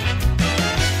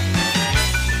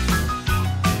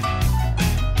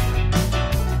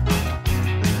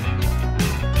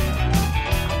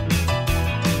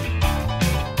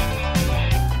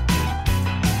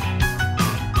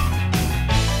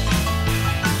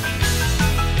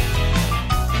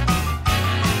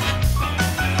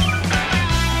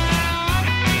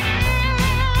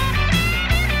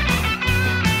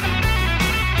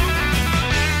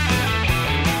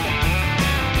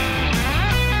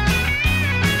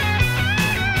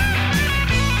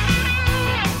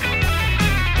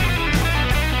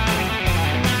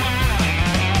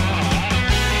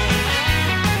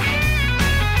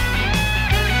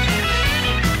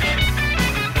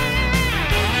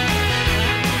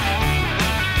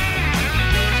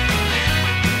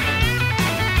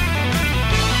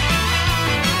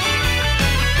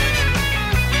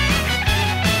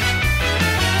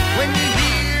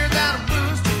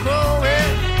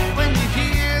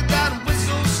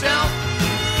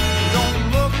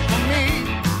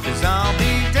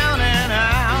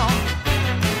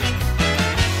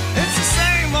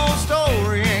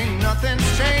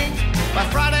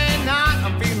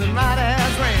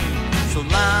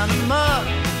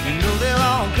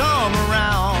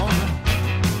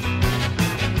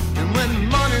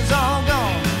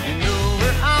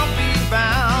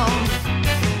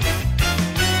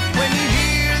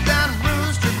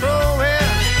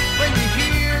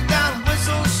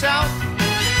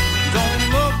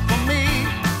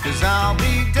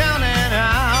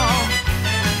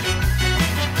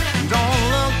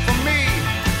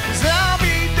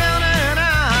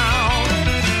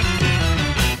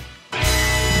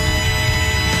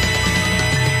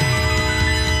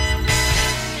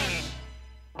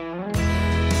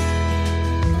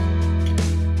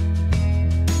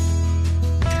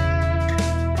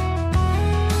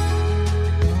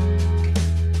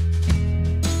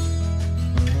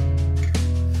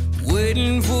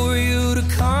 Waiting for you to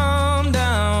calm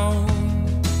down,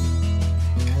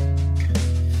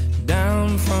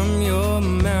 down from your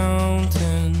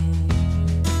mountain.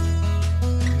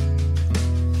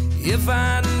 If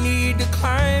I need to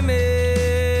climb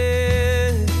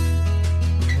it,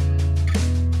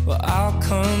 well, I'll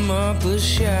come up a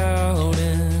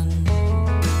shouting,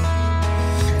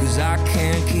 'cause I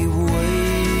can't keep waiting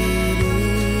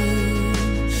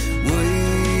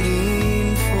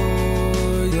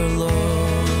for your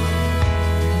love.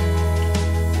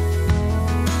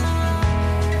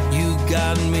 You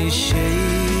got me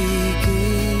shaking,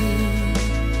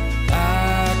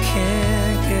 I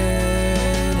can't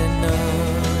get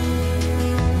enough.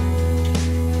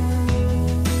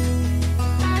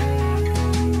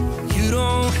 You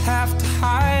don't have to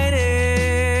hide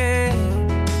it,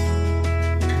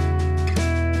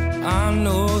 I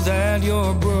know that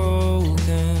you're broken.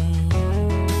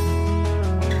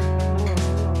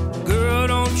 Girl,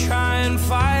 don't try and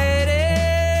fight it.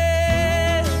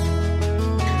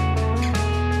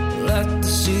 Let the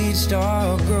seeds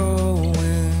start growing,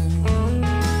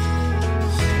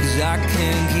 'cause I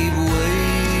can't keep waiting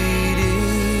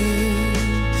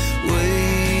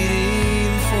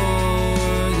for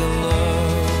your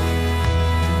love.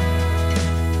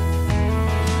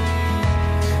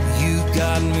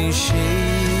 got me shaking.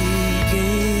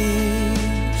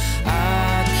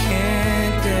 I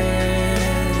can't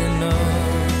get enough.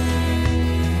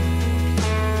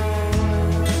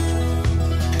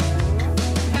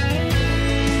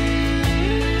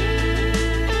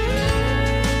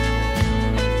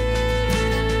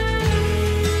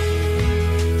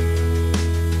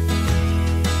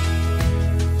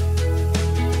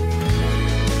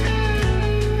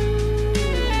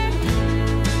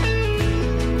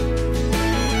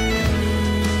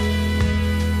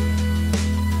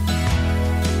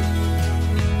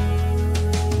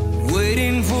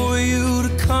 Waiting for you to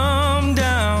come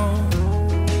down,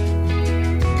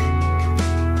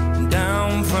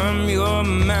 down from your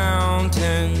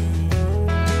mountain.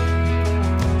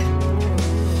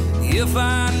 If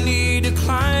I need to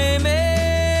climb it,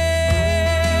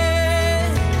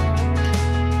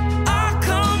 I'll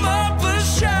come up a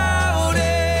shouting,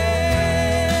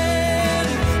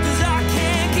 'cause I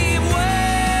can't keep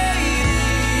waiting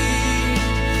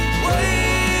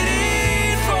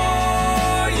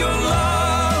for your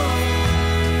love.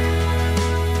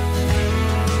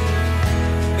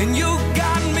 And you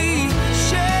got me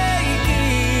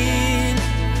shaking.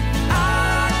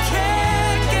 I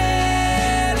can't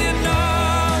get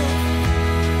enough.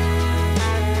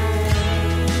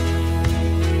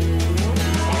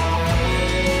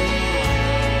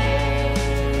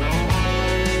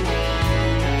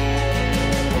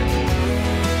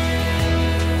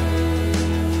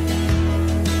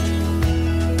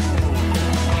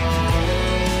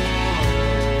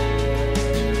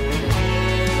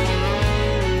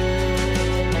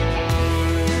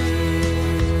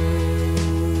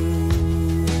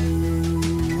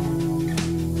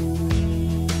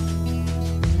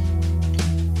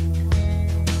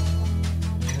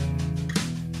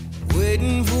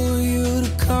 Waiting for you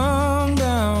to come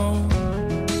down,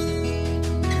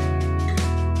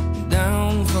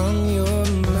 down from your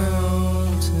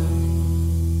mountain.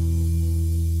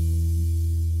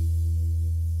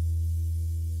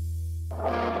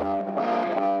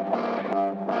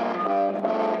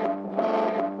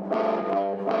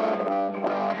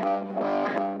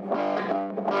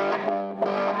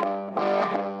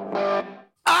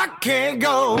 I can't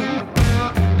go.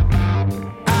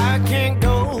 I can't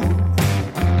go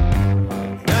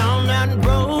down that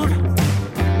road,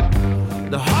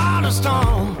 the hardest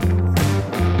on.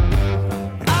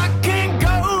 I can't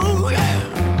go, yeah.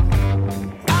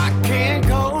 I can't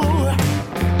go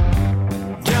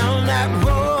down that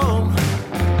road,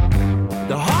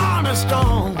 the hardest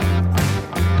on.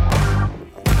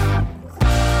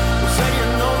 Say you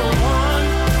know the one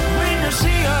when you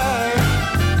see her.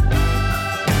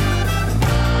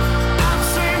 I've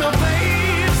seen her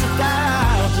face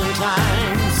 1,000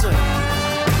 times.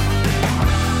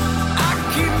 I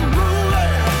keep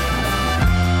moving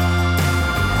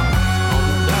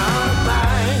on down the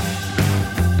line.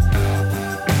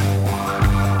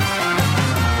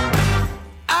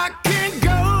 I can't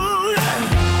go.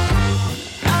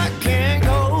 I can't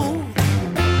go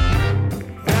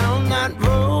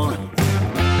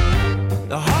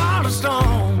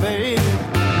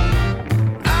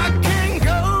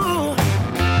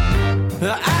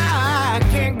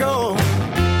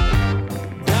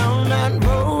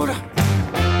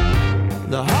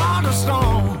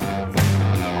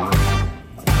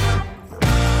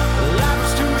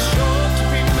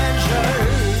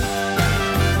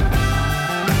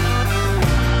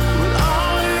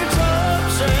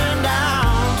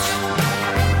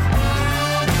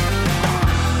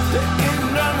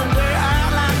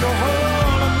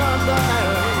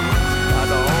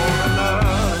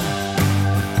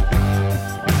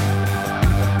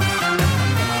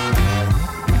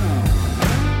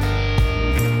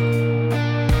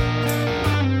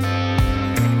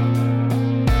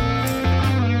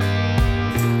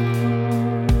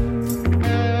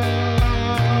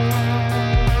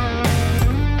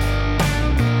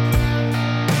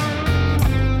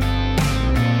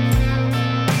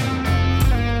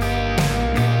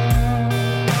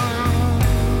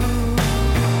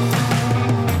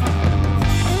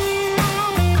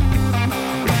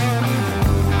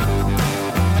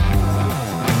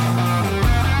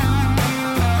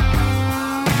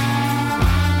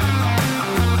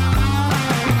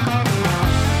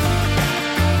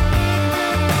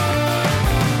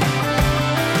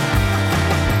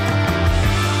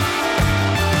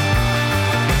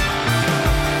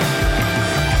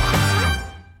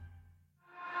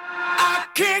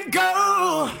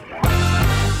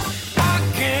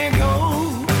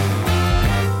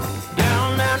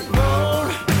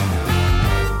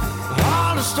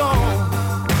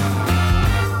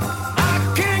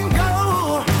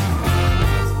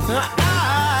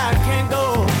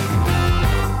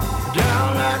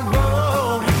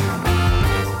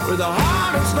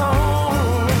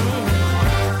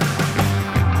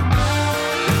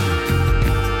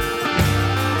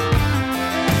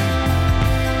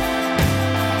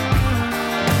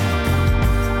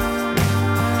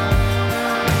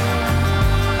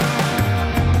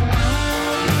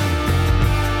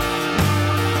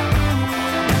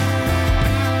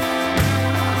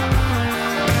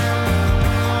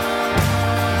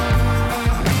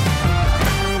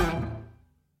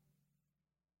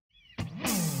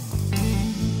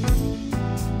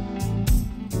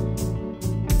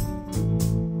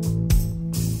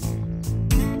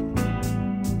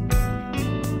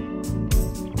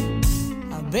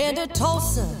Been to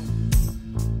Tulsa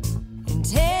and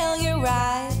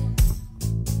Telluride.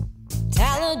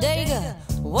 Talladega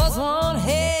was one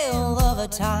hell of a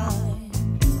time.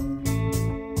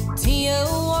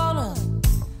 Tijuana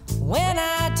when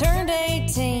I turned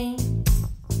 18,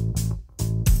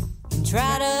 and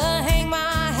tried to hang my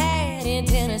hat in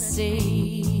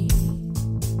Tennessee.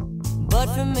 But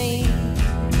for me,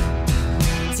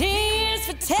 tears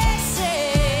for Texas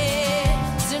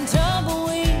and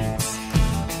tumbleweeds,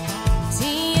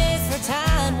 tears for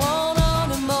tying one on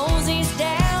to Mosey's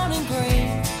down in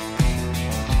Green,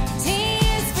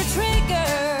 tears for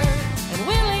Trigger and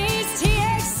Willie's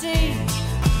THC,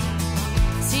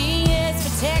 tears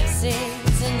for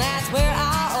Texas, and that's where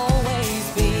I'll always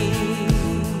be.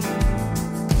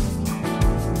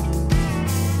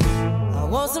 I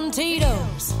want some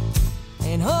Tito's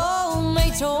and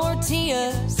homemade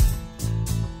tortillas.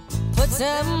 Put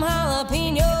some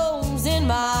jalapenos in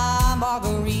my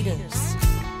margaritas.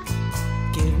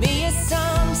 Give me a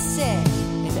sunset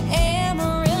in the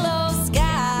Amarillo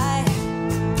sky,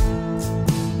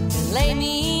 and lay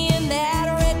me in that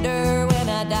red dirt when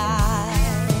I die.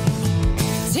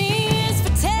 Tears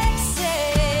for Texas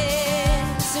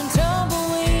and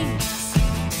tumbleweeds,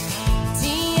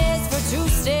 tears for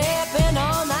two-stepping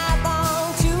all night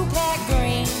long, two-pack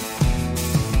green,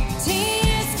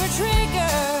 tears for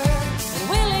Trigger and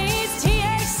Willie's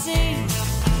THC,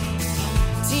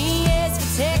 tears for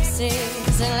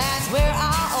Texas, and that's where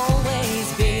I'll always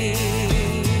be.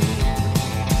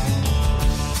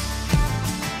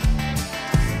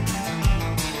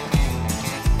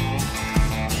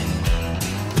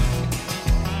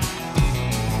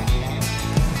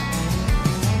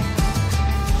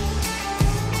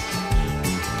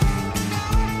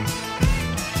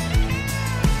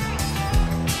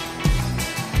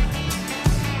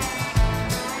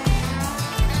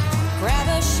 Grab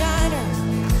a shiner,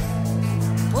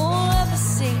 pull up a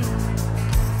seat.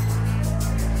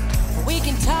 We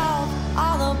can talk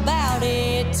all about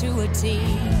it to a T.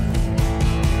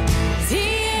 T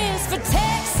is for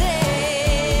Texas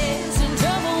and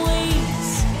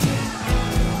tumbleweeds.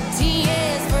 T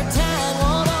is for tying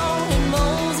one on and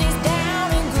Mosey's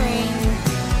down in Green.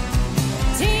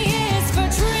 T is for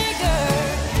Trigger,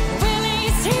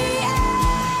 Willie's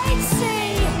THC.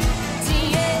 T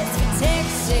is for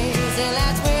Texas, and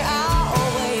that's where I'll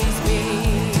always be.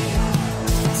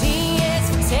 T is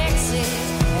for Texas,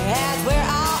 that's where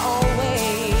I'll always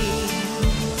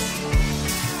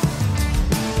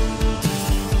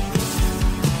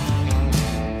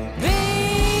be.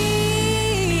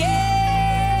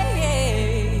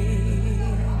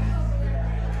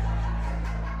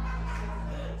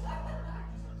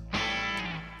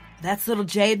 That's little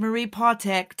Jade Marie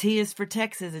Pautek, T is for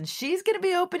Texas, and she's going to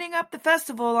be opening up the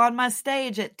festival on my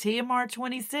stage at TMR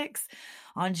 26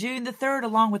 on June the 3rd,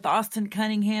 along with Austin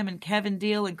Cunningham and Kevin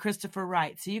Deal and Christopher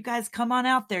Wright. So you guys come on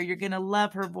out there. You're going to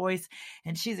love her voice,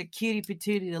 and she's a cutie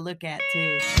patootie to look at,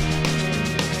 too.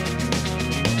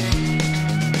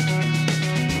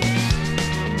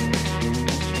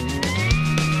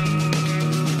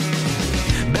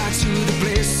 Back to the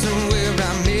place where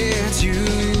I met you,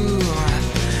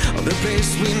 the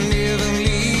place we never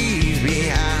leave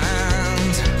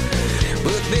behind.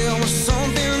 But there was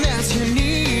something that you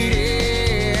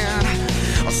needed,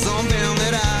 or something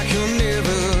that I could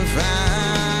never find.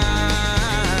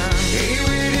 Hey,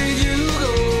 where did you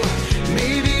go?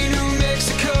 Maybe New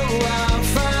Mexico I'll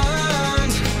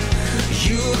find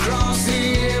you across the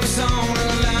Arizona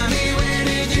line. Hey, where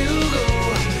did you go?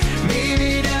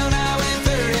 Maybe down Highway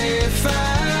 35.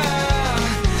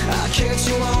 I'll catch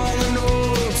you on the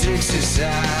North Texas side.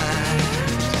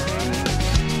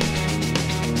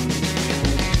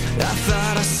 I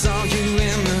thought I saw you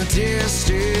in the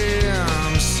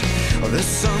distance. There's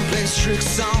someplace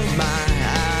tricks on my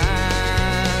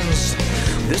eyes.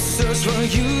 The search for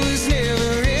you is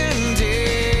never ending.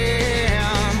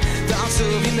 Thoughts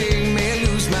of you make me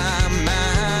lose my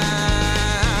mind.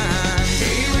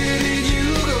 Hey, where did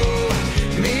you go?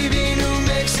 Maybe New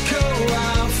Mexico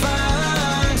I'll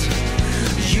find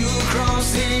you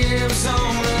across the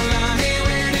Arizona line. Hey,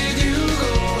 where did you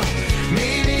go?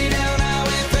 Maybe down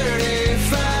Highway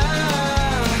 35.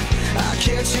 I'll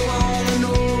catch you on the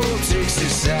North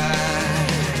Texas side.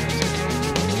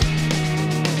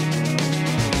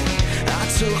 I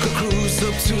took a cruise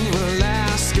up to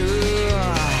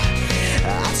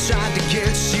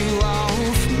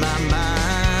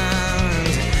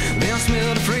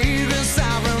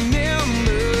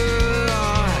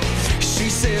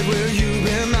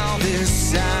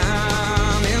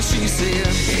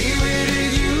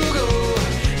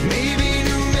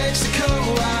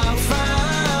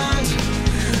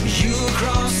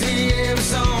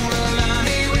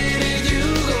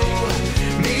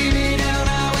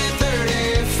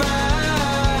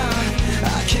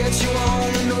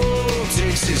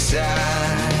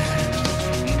side.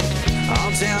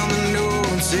 All down the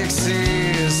North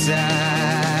Texas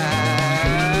side.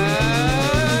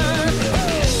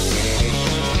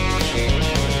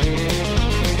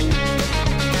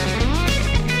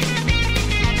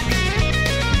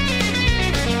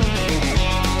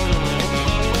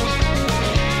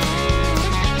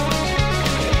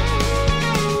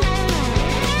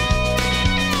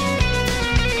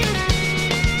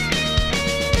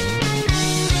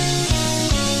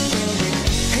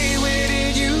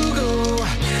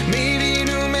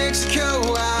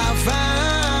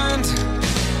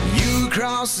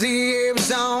 Across the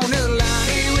Arizona line,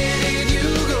 hey, where did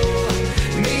you go?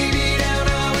 Maybe down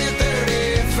Highway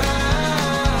 35.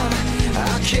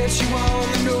 I'll catch you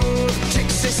on the North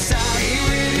Texas side. Hey,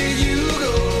 where did you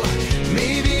go?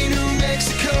 Maybe New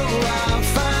Mexico. I'll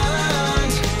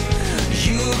find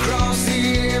you across the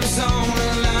Arizona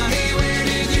line. Hey, where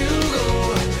did you go?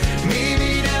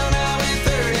 Maybe down Highway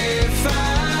 35.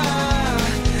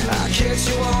 I'll catch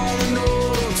you on the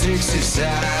North Texas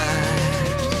side.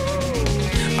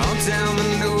 Down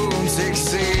the North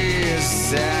Texas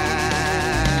side.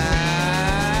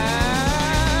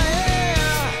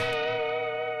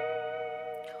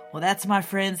 Well, that's my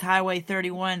friends Highway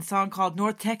 31, song called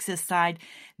North Texas Side.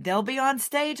 They'll be on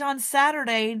stage on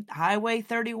Saturday, Highway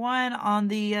 31 on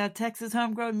the Texas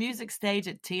Homegrown Music stage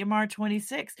at TMR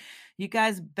 26. You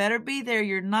guys better be there.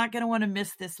 You're not going to want to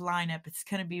miss this lineup. It's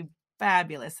going to be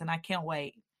fabulous, and I can't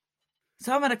wait.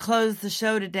 So I'm going to close the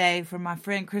show today for my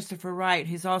friend Christopher Wright,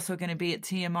 who's also going to be at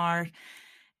TMR.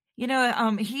 You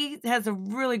know, he has a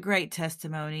really great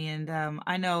testimony, and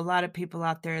I know a lot of people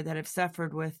out there that have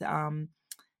suffered with,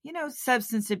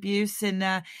 substance abuse,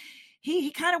 and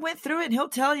he kind of went through it, and he'll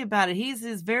tell you about it.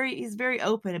 He's very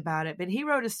open about it. But he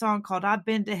wrote a song called "I've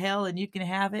Been to Hell and You Can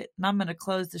Have It," and I'm going to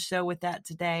close the show with that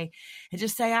today, and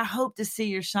just say I hope to see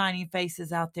your shining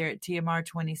faces out there at TMR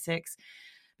 26.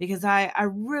 Because I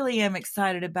really am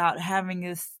excited about having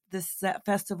this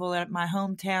festival at my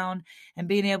hometown and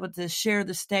being able to share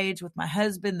the stage with my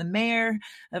husband, the mayor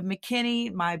of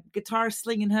McKinney, my guitar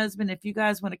slinging husband. If you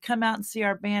guys want to come out and see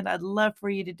our band, I'd love for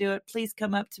you to do it. Please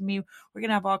come up to me. We're going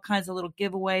to have all kinds of little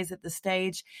giveaways at the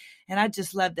stage. And I'd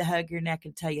just love to hug your neck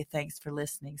and tell you thanks for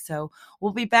listening. So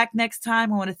we'll be back next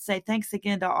time. I want to say thanks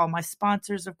again to all my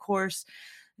sponsors, of course.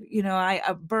 You know,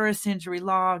 Burris Injury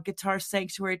Law, Guitar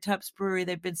Sanctuary, Tups Brewery,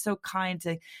 they've been so kind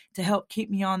to help keep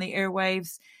me on the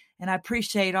airwaves. And I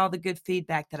appreciate all the good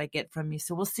feedback that I get from you.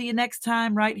 So we'll see you next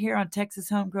time right here on Texas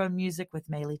Homegrown Music with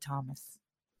Maylee Thomas.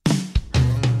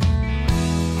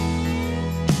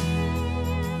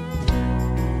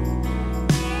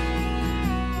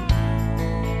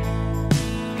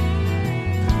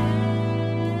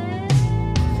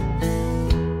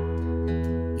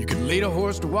 You can lead a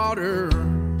horse to water,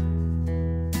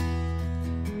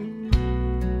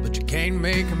 can't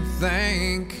make him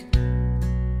think.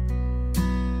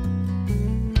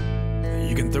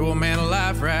 You can throw a man a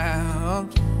life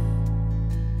raft,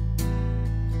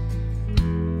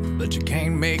 but you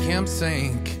can't make him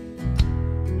sink.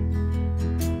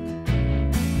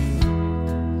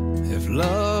 If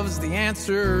love's the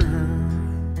answer,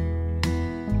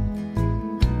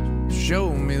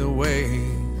 show me the way,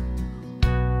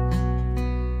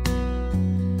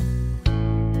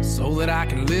 so that I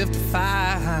can live to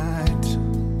fight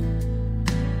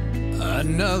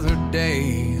another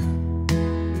day.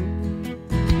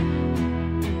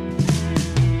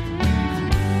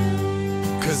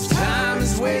 'Cause time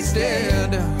is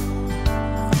wasted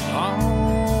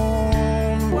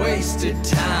on wasted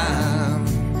time.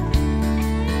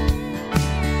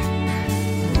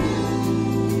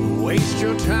 Waste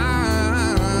your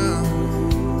time,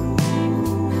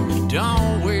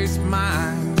 don't waste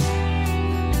mine.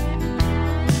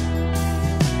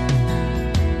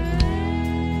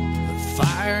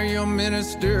 Fire your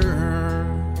minister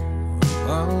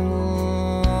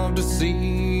of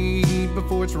deceit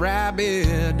before it's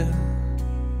rabid.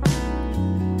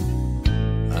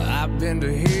 I've been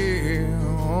to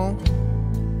hell,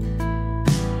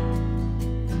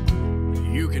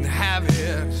 you can have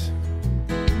it.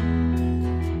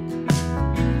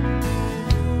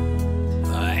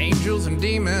 Angels and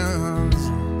demons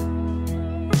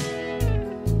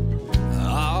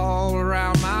all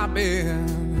around my bed,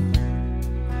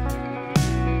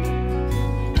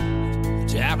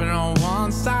 jabbing on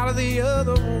one side or the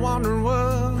other, wondering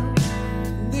what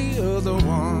the other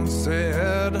one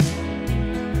said.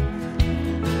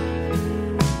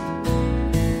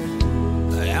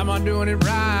 Am I doing it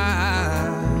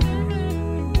right?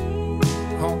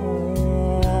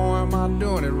 Oh, am I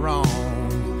doing it wrong?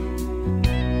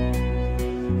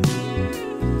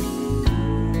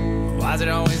 Why's it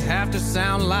always have to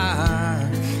sound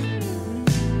like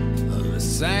the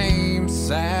same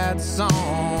sad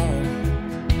song?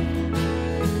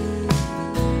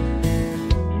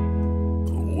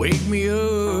 Wake me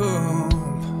up,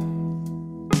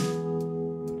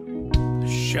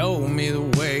 show me the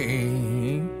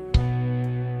way,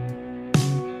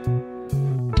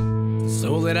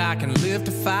 so that I can live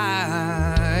to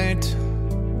fight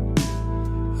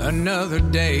another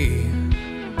day.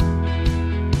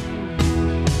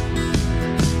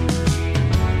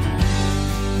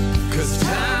 'Cause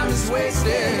time is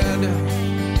wasted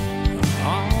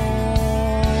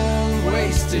on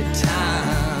wasted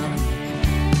time.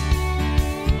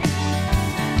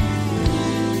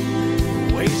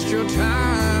 Waste your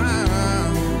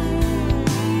time,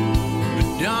 but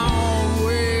don't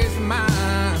waste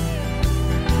mine.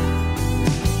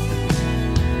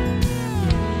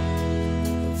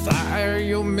 Fire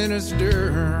your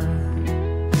minister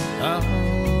of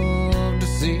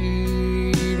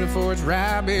deceit before it's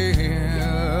rabid.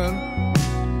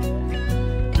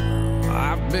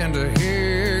 I've been to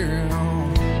hell.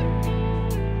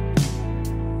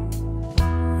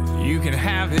 You can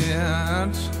have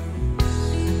it.